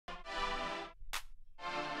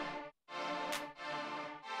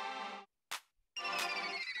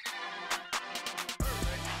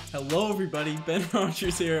Hello everybody, Ben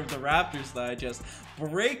Rogers here of the Raptors Digest,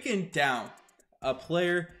 breaking down a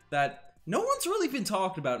player that no one's really been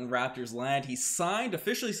talked about in Raptors land. He's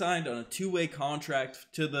officially signed on a two-way contract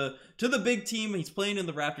to the big team. He's playing in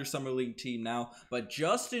the Raptors Summer League team now, but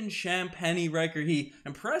Justin Champagnie, Ryker, he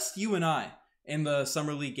impressed you and I in the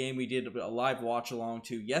Summer League game we did a live watch along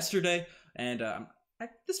to yesterday, and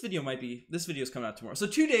this video is coming out tomorrow, so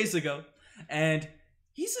 2 days ago, and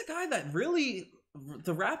he's a guy that really,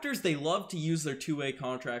 the Raptors, they love to use their two-way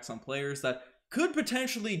contracts on players that could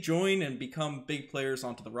potentially join and become big players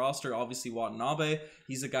onto the roster. Obviously, Watanabe,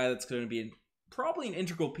 he's a guy that's going to be probably an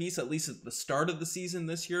integral piece, at least at the start of the season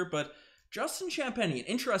this year. But Justin Champagnie, an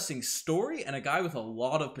interesting story and a guy with a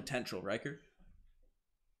lot of potential, Ryker.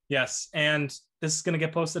 Yes, and this is going to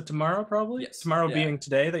get posted tomorrow, probably? Yes. Tomorrow being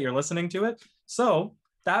today that you're listening to it. So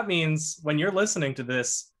that means when you're listening to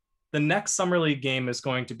this, the next Summer League game is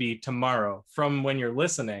going to be tomorrow from when you're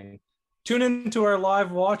listening. Tune into our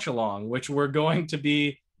live watch along, which we're going to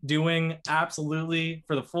be doing absolutely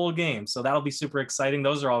for the full game. So that'll be super exciting.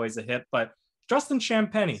 Those are always a hit. But Justin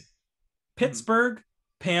Champagnie, Pittsburgh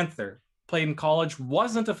Panther, played in college,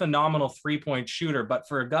 wasn't a phenomenal three-point shooter, but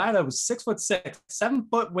for a guy that was 6'6",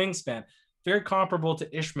 7-foot wingspan, very comparable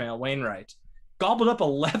to Ishmael Wainwright, gobbled up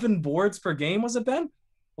 11 boards per game, was it, Ben?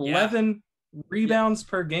 11 rebounds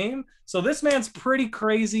per game. So this man's pretty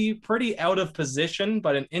crazy, pretty out of position,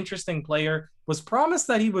 but an interesting player. Was promised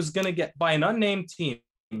that he was going to get by an unnamed team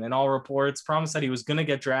in all reports, promised that he was going to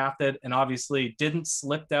get drafted, and obviously didn't,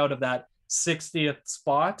 slipped out of that 60th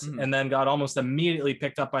spot and then got almost immediately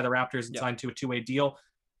picked up by the Raptors and signed to a two-way deal.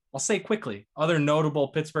 I'll say quickly, other notable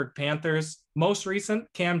Pittsburgh Panthers, most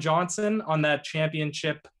recent, Cam Johnson on that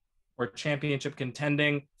championship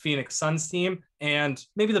contending Phoenix Suns team, and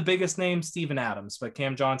maybe the biggest name, Steven Adams, but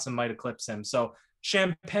Cam Johnson might eclipse him. So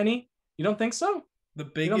Champagnie, you don't think so? The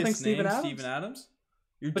biggest name, Steven Adams?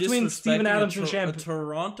 You're between Steven Adams and a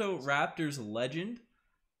Toronto Raptors legend,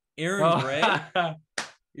 Aaron Gray.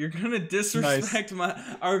 You're gonna disrespect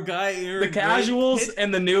our guy Aaron Gray. The casuals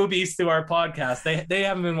and the newbies to our podcast, they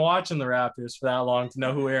haven't been watching the Raptors for that long to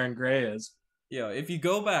know who Aaron Gray is. Yeah, if you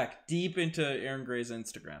go back deep into Aaron Gray's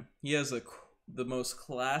Instagram, he has the most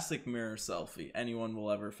classic mirror selfie anyone will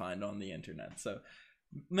ever find on the internet. So,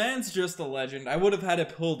 man's just a legend. I would have had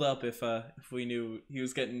it pulled up if we knew he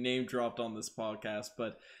was getting name dropped on this podcast.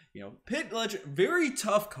 But, Pitt legend, very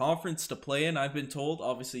tough conference to play in, I've been told.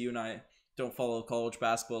 Obviously, you and I don't follow college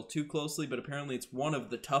basketball too closely, but apparently it's one of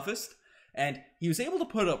the toughest. And he was able to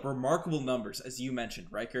put up remarkable numbers, as you mentioned,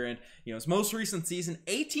 Ryker. And, his most recent season,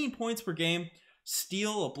 18 points per game,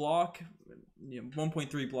 steal, a block,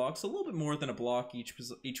 1.3 blocks, a little bit more than a block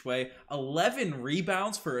each way, 11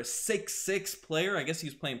 rebounds for a 6'6" player. I guess he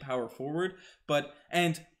was playing power forward.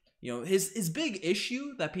 His big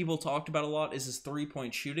issue that people talked about a lot is his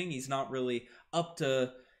three-point shooting. He's not really up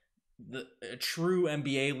to a true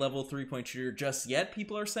NBA level three-point shooter just yet,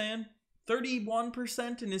 people are saying.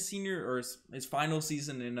 31% in his senior or his final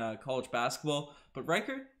season in college basketball. But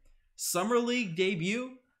Ryker, Summer League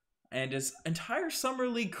debut and his entire Summer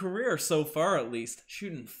League career so far, at least,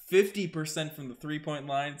 shooting 50% from the three-point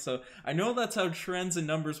line. So I know that's how trends and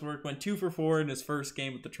numbers work. Went 2 for 4 in his first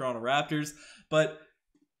game with the Toronto Raptors. But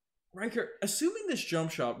Ryker, assuming this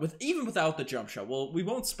jump shot, even without the jump shot, well, we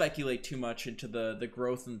won't speculate too much into the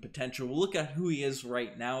growth and potential. We'll look at who he is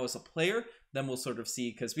right now as a player. Then we'll sort of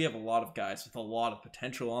see, because we have a lot of guys with a lot of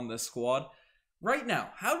potential on this squad. Right now,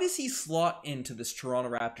 how does he slot into this Toronto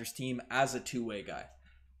Raptors team as a two-way guy?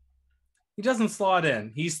 He doesn't slot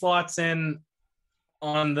in. He slots in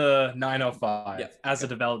on the 905 as a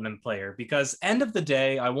development player, because end of the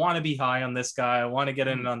day, I want to be high on this guy. I want to get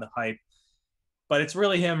in on the hype. But it's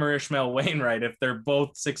really him or Ishmael Wainwright. If they're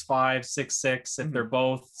both 6'5", 6'6", if they're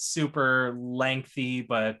both super lengthy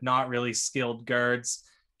but not really skilled guards.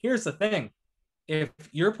 Here's the thing. If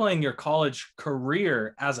you're playing your college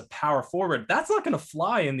career as a power forward, that's not going to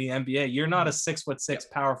fly in the NBA. You're not a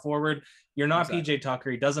 6'6" power forward. You're not PJ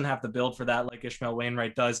Tucker. He doesn't have the build for that like Ishmael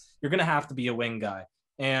Wainwright does. You're going to have to be a wing guy.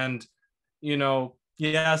 And,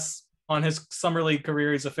 yes, on his Summer League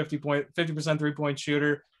career, he's a 50% three-point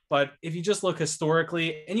shooter. But if you just look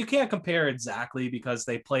historically, and you can't compare exactly because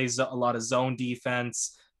they play a lot of zone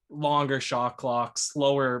defense, longer shot clock,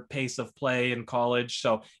 slower pace of play in college.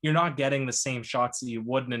 So you're not getting the same shots that you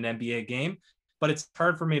would in an NBA game. But it's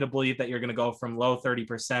hard for me to believe that you're going to go from low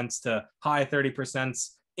 30% to high 30%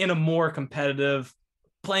 in a more competitive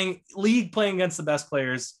league playing against the best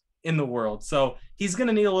players in the world. So he's going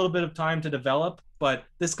to need a little bit of time to develop. But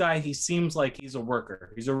this guy, he seems like he's a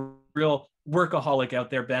worker. He's a real workaholic out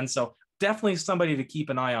there, Ben. So definitely somebody to keep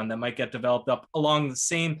an eye on that might get developed up along the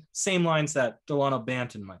same lines that Delano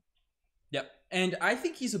Banton might. Yep. And I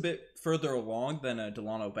think he's a bit further along than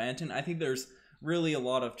Delano Banton. I think there's really a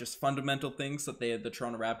lot of just fundamental things that the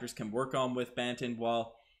Toronto Raptors can work on with Banton.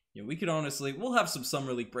 While we could honestly, we'll have some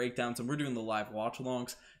summer league breakdowns, and we're doing the live watch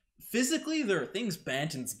alongs. Physically, there are things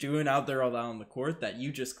Banton's doing out there on the court that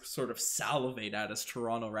you just sort of salivate at as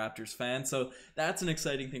Toronto Raptors fans. So that's an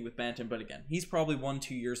exciting thing with Banton. But again, he's probably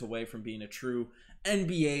 1-2 years away from being a true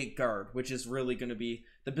NBA guard, which is really going to be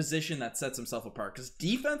the position that sets himself apart. Because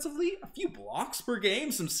defensively, a few blocks per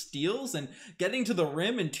game, some steals, and getting to the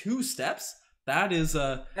rim in 2 steps, that is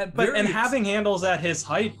and having handles at his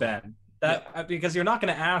height, Ben. Because you're not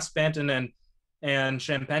going to ask Banton and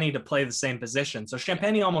Champagnie to play the same position. So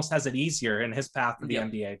Champagnie almost has it easier in his path to the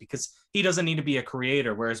NBA because he doesn't need to be a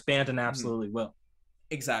creator, whereas Banton absolutely will.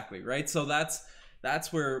 Exactly, right? So that's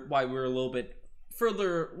why we're a little bit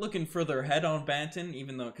looking further ahead on Banton,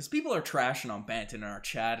 even though, because people are trashing on Banton in our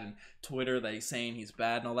chat and Twitter, that he's saying he's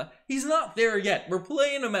bad and all that. He's not there yet. We're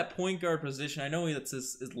playing him at point guard position. I know that's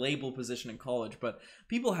his label position in college, but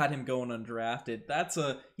people had him going undrafted.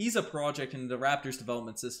 He's a project in the Raptors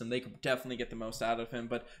development system. They could definitely get the most out of him.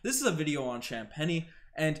 But this is a video on Champagnie,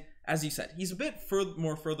 and as you said, he's a bit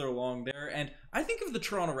more further along there. And I think if the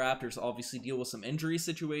Toronto Raptors obviously deal with some injury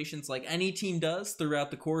situations like any team does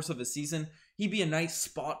throughout the course of a season, he'd be a nice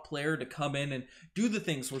spot player to come in and do the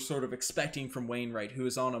things we're sort of expecting from Wainwright, who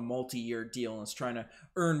is on a multi-year deal and is trying to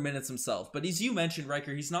earn minutes himself. But as you mentioned,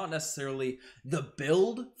 Ryker, he's not necessarily the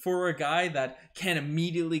build for a guy that can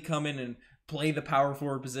immediately come in and play the power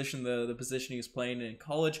forward position, the position he was playing in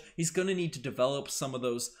college. He's going to need to develop some of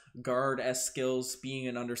those guard-esque skills, being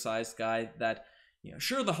an undersized guy that,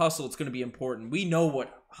 sure, the hustle, it's going to be important. We know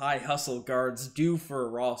what high hustle guards do for a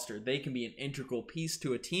roster. They can be an integral piece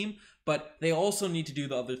to a team, but they also need to do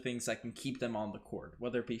the other things that can keep them on the court,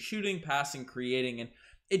 whether it be shooting, passing, creating. And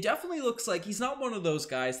it definitely looks like he's not one of those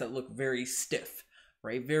guys that look very stiff,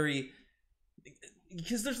 right?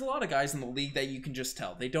 Because there's a lot of guys in the league that you can just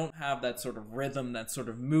tell they don't have that sort of rhythm, that sort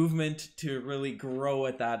of movement to really grow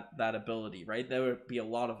at that ability, right? There would be a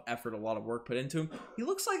lot of effort, a lot of work put into him. He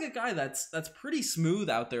looks like a guy that's pretty smooth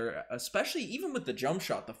out there, especially even with the jump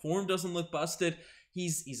shot. The form doesn't look busted.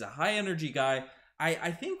 He's a high energy guy.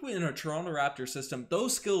 I think in a Toronto Raptors system,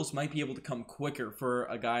 those skills might be able to come quicker for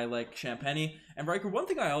a guy like Champagnie. And Ryker, one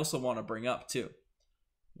thing I also want to bring up too,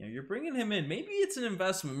 you're bringing him in. Maybe it's an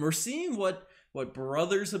investment. We're seeing what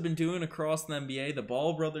brothers have been doing across the NBA. The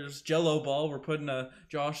Ball brothers, Jello Ball.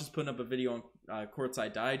 Josh is putting up a video on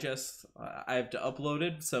Courtside Digest. I have to upload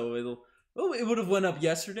it, so it would have went up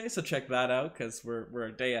yesterday. So check that out because we're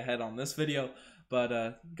a day ahead on this video.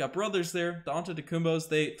 But got brothers there, the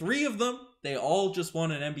Antetokounmpos. 3 of them. They all just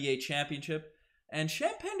won an NBA championship. And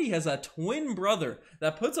Champagnie has a twin brother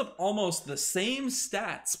that puts up almost the same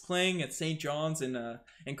stats playing at St. John's in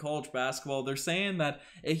college basketball. They're saying that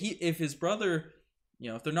if his brother,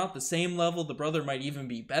 if they're not the same level, the brother might even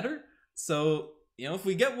be better. So, if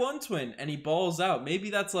we get one twin and he balls out, maybe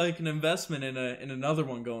that's like an investment in another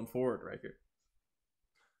one going forward, Ryker.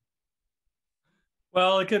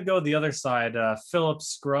 Well, it could go the other side. Philip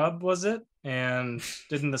Scrubb, was it? And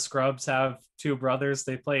didn't the Scrubs have 2 brothers?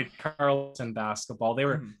 They played Carleton basketball. They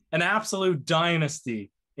were an absolute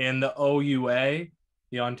dynasty in the OUA,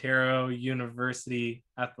 the Ontario University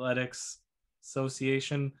Athletics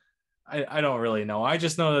Association. I don't really know. I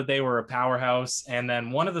just know that they were a powerhouse. And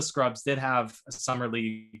then one of the Scrubs did have a summer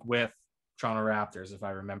league with Toronto Raptors, if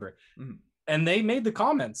I remember. And they made the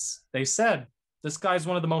comments. They said, this guy's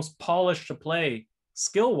one of the most polished to play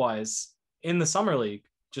skill-wise in the summer league.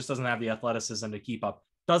 Just doesn't have the athleticism to keep up.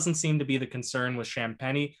 Doesn't seem to be the concern with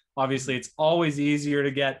Champagnie. Obviously, it's always easier to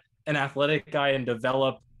get an athletic guy and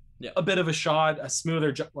develop a bit of a shot, a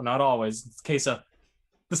smoother, well, not always. It's the case of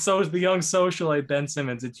the young socialite Ben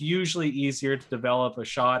Simmons. It's usually easier to develop a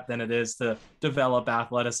shot than it is to develop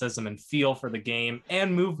athleticism and feel for the game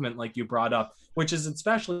and movement, like you brought up, which is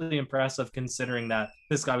especially impressive considering that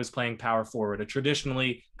this guy was playing power forward, a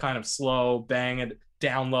traditionally kind of slow, bang it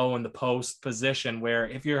down low in the post position, where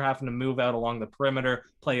if you're having to move out along the perimeter,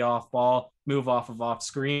 play off ball, move off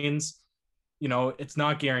screens, it's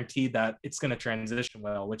not guaranteed that it's going to transition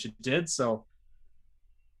well, which it did. So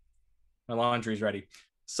my laundry's ready.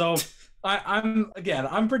 So I'm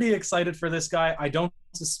pretty excited for this guy. I don't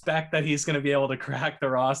suspect that he's going to be able to crack the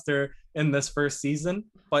roster in this first season,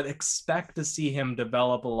 but expect to see him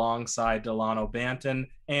develop alongside Delano Banton.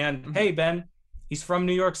 And hey, Ben, he's from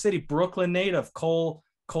New York City, Brooklyn native, Cole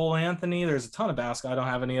Anthony. There's a ton of basketball. I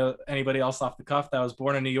don't have anybody else off the cuff that was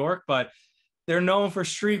born in New York, but they're known for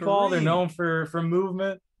street ball. They're known for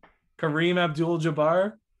movement. Kareem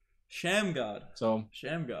Abdul-Jabbar. Sham God. So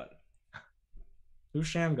Sham God. who's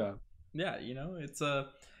Sham God? Yeah, it's a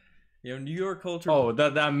New York culture. Oh,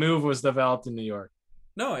 that move was developed in New York.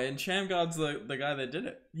 No, and Sham God's the guy that did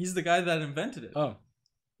it. He's the guy that invented it. Oh,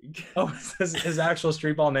 his actual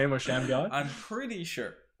street ball name was Sham God? I'm pretty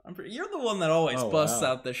sure. You're the one that always busts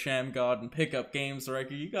wow. out the Sham God and pick up games,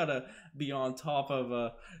 Riker. You gotta be on top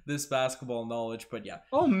of this basketball knowledge. But yeah.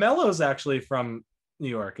 Oh, Melo's actually from New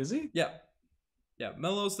York, is he? Yeah. Yeah,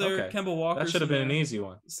 Melo's there. Okay. Kemba Walker's That should have been an easy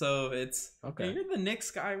one. So it's okay. You're the Knicks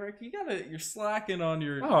guy, Riker. You're slacking on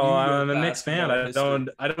your. Oh, I'm a Knicks fan. I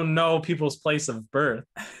don't know people's place of birth.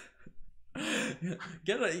 You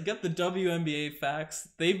get the WNBA facts.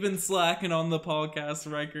 They've been slacking on the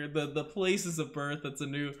podcast, Riker. The places of birth. That's a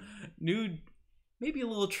new, maybe a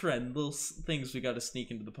little trend, little things we got to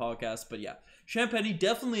sneak into the podcast. But yeah, Champagnie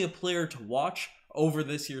definitely a player to watch over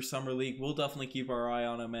this year's summer league. We'll definitely keep our eye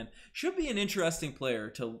on him, and should be an interesting player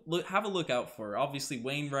to have a look out for. Obviously,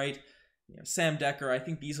 Wainwright, Sam Decker. I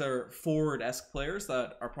think these are forward-esque players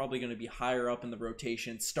that are probably going to be higher up in the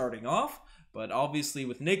rotation starting off. But obviously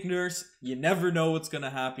with Nick Nurse, you never know what's going to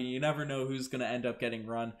happen. You never know who's going to end up getting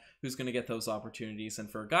run, who's going to get those opportunities.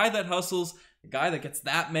 And for a guy that hustles, a guy that gets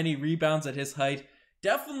that many rebounds at his height,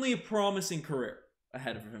 definitely a promising career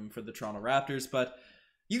ahead of him for the Toronto Raptors. But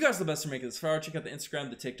you guys are the best to make it this far. Check out the Instagram,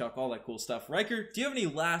 the TikTok, all that cool stuff. Riker, do you have any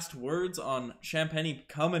last words on Champagnie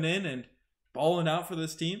coming in and balling out for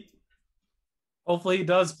this team? Hopefully he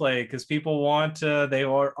does play, because people want to. They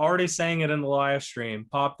are already saying it in the live stream.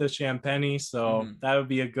 Pop the Champagnie, so that would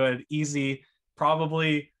be a good, easy,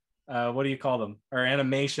 probably. What do you call them? Or an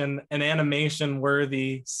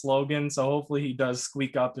animation-worthy slogan. So hopefully he does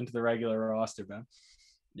squeak up into the regular roster, man.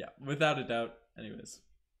 Yeah, without a doubt. Anyways,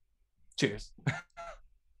 cheers.